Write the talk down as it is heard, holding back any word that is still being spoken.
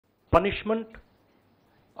punishment,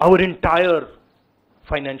 our entire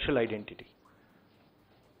financial identity.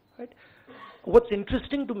 Right? What's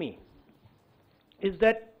interesting to me is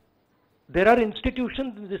that there are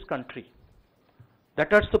institutions in this country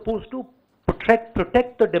that are supposed to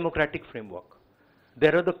protect the democratic framework.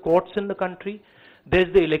 There are the courts in the country,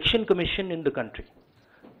 there's the election commission in the country,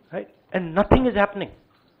 right? And nothing is happening.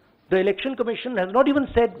 The election commission has not even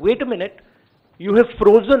said, wait a minute, you have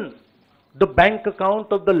frozen the bank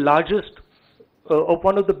account of the largest, of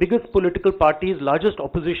one of the biggest political parties, largest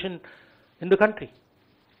opposition in the country.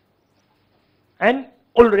 And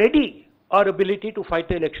already our ability to fight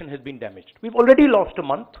the election has been damaged. We've already lost a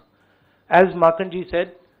month. As Makanji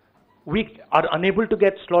said, we are unable to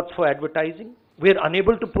get slots for advertising. We are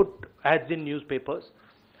unable to put ads in newspapers.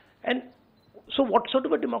 And so what sort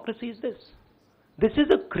of a democracy is this? This is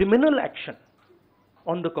a criminal action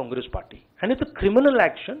on the Congress party. And it's a criminal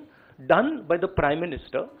action done by the Prime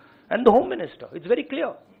Minister and the Home Minister. It's very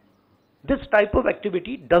clear. This type of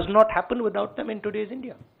activity does not happen without them in today's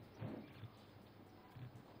India.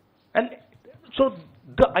 And so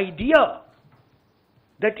the idea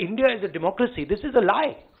that India is a democracy, this is a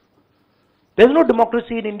lie. There's no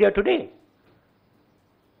democracy in India today.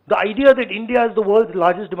 The idea that India is the world's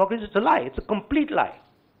largest democracy is a lie. It's a complete lie.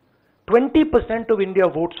 20% of India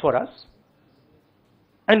votes for us,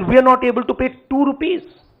 and we are not able to pay 2 rupees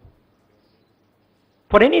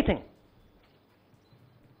for anything.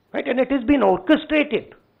 Right? And it has been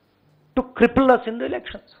orchestrated to cripple us in the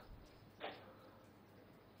elections.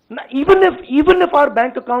 Now, even if our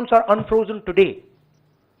bank accounts are unfrozen today,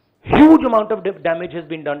 huge amount of damage has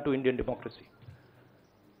been done to Indian democracy.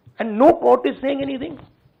 And no court is saying anything.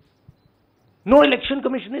 No election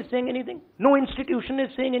commission is saying anything. No institution is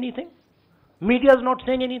saying anything. Media is not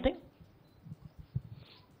saying anything.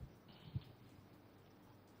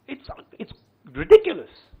 It's ridiculous.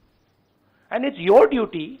 And it's your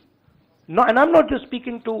duty, no, and I'm not just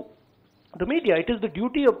speaking to the media, it is the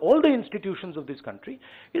duty of all the institutions of this country,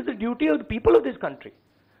 it's the duty of the people of this country.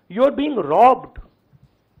 You're being robbed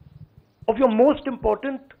of your most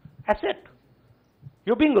important asset.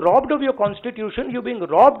 You're being robbed of your constitution, you're being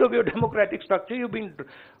robbed of your democratic structure, you're being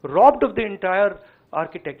robbed of the entire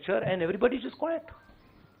architecture, and everybody's just quiet.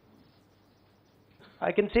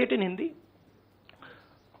 I can say it in Hindi.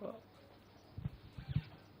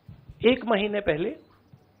 एक महीने पहले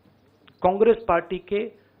Congress party के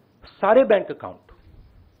सारे bank account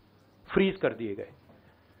freeze कर दिए गए।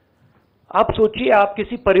 आप सोचिए, आप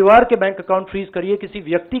किसी परिवार के बैंक अकाउंट फ्रीज करिए, किसी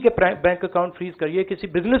व्यक्ति के बैंक अकाउंट फ्रीज करिए, किसी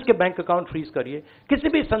बिजनेस के बैंक अकाउंट फ्रीज करिए, किसी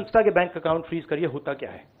भी संस्था के बैंक अकाउंट फ्रीज करिए, होता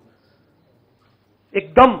क्या है?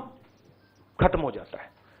 एकदम खत्म हो जाता है।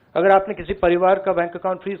 अगर आपने किसी परिवार का बैंक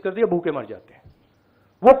अकाउंट फ्रीज कर दिया, भूखे मर जाते हैं।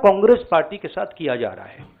 वो कांग्रेस पार्टी के साथ किया जा रहा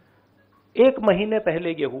है। एक महीने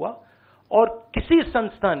पहले ये हुआ, और किसी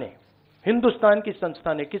संस्था ने, हिंदुस्तान की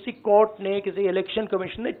संस्था ने, किसी कोर्ट ने, किसी इलेक्शन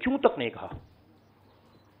कमीशन ने चूं तक नहीं कहा।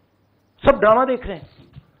 सब ड्रामा देख रहे हैं।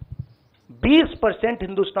 20%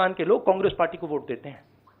 हिंदुस्तान के लोग कांग्रेस पार्टी को वोट देते हैं।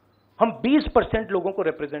 हम 20% लोगों को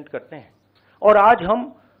रिप्रेजेंट करते हैं, और आज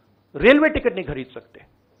हम रेलवे टिकट नहीं खरीद सकते।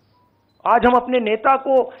 आज हम अपने नेता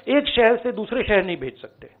को एक शहर से दूसरे शहर नहीं भेज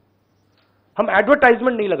सकते। हम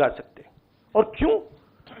एडवर्टाइजमेंट नहीं लगा सकते। और क्यों?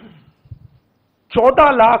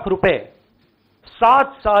 14 लाख रुपए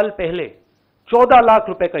 7 साल पहले 14 लाख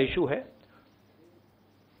रुपए का इशू है,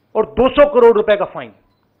 और 200 करोड़ रुपए का फाइन,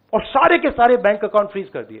 और सारे के सारे बैंक अकाउंट फ्रीज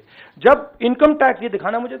कर दिए। जब इनकम टैक्स, ये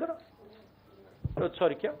दिखाना मुझे जरा,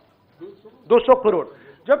 सॉरी, क्या 200 करोड़,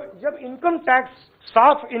 जब इनकम टैक्स,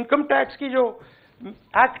 साफ इनकम टैक्स की जो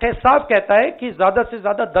एक्ट है, साफ कहता है कि ज्यादा से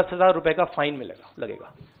ज्यादा 10,000 रुपए का फाइन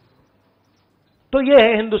लगेगा। तो यह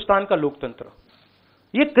है हिंदुस्तान का लोकतंत्र।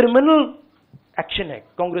 यह क्रिमिनल एक्शन है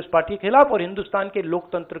कांग्रेस पार्टी के खिलाफ और हिंदुस्तान के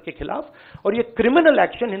लोकतंत्र के खिलाफ, और यह क्रिमिनल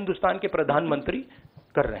एक्शन हिंदुस्तान के प्रधानमंत्री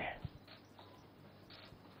कर रहे हैं।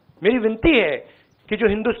 मेरी विनती है कि जो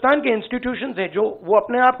हिंदुस्तान के इंस्टीट्यूशंस हैं, जो वो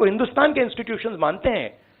अपने आप को हिंदुस्तान के इंस्टीट्यूशंस मानते हैं,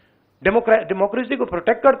 डेमोक्रेसी को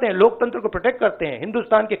प्रोटेक्ट करते हैं, लोकतंत्र को प्रोटेक्ट करते हैं,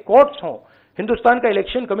 हिंदुस्तान के कोर्ट्स हों, हिंदुस्तान का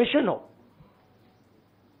इलेक्शन कमीशन हो,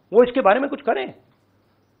 वो इसके बारे में कुछ करें।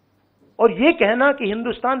 और ये कहना कि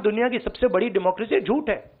हिंदुस्तान दुनिया की सबसे बड़ी डेमोक्रेसी है, झूठ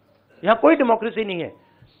है। यहां कोई डेमोक्रेसी नहीं है।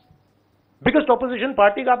 बिगेस्ट ऑपोजिशन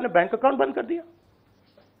पार्टी का आपने बैंक अकाउंट बंद कर दिया,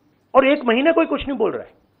 और एक महीने कोई कुछ नहीं बोल रहा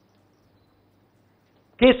है।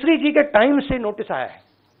 केसरी जी के टाइम से नोटिस आया है।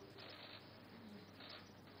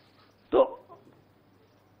 तो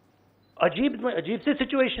अजीब सी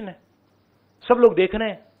सिचुएशन है। सब लोग देख रहे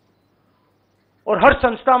हैं, और हर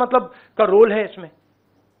संस्था मतलब का रोल है इसमें।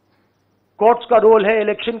 कोर्ट्स का रोल है,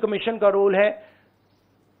 इलेक्शन कमीशन का रोल है।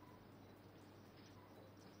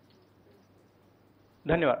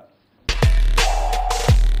 धन्यवाद।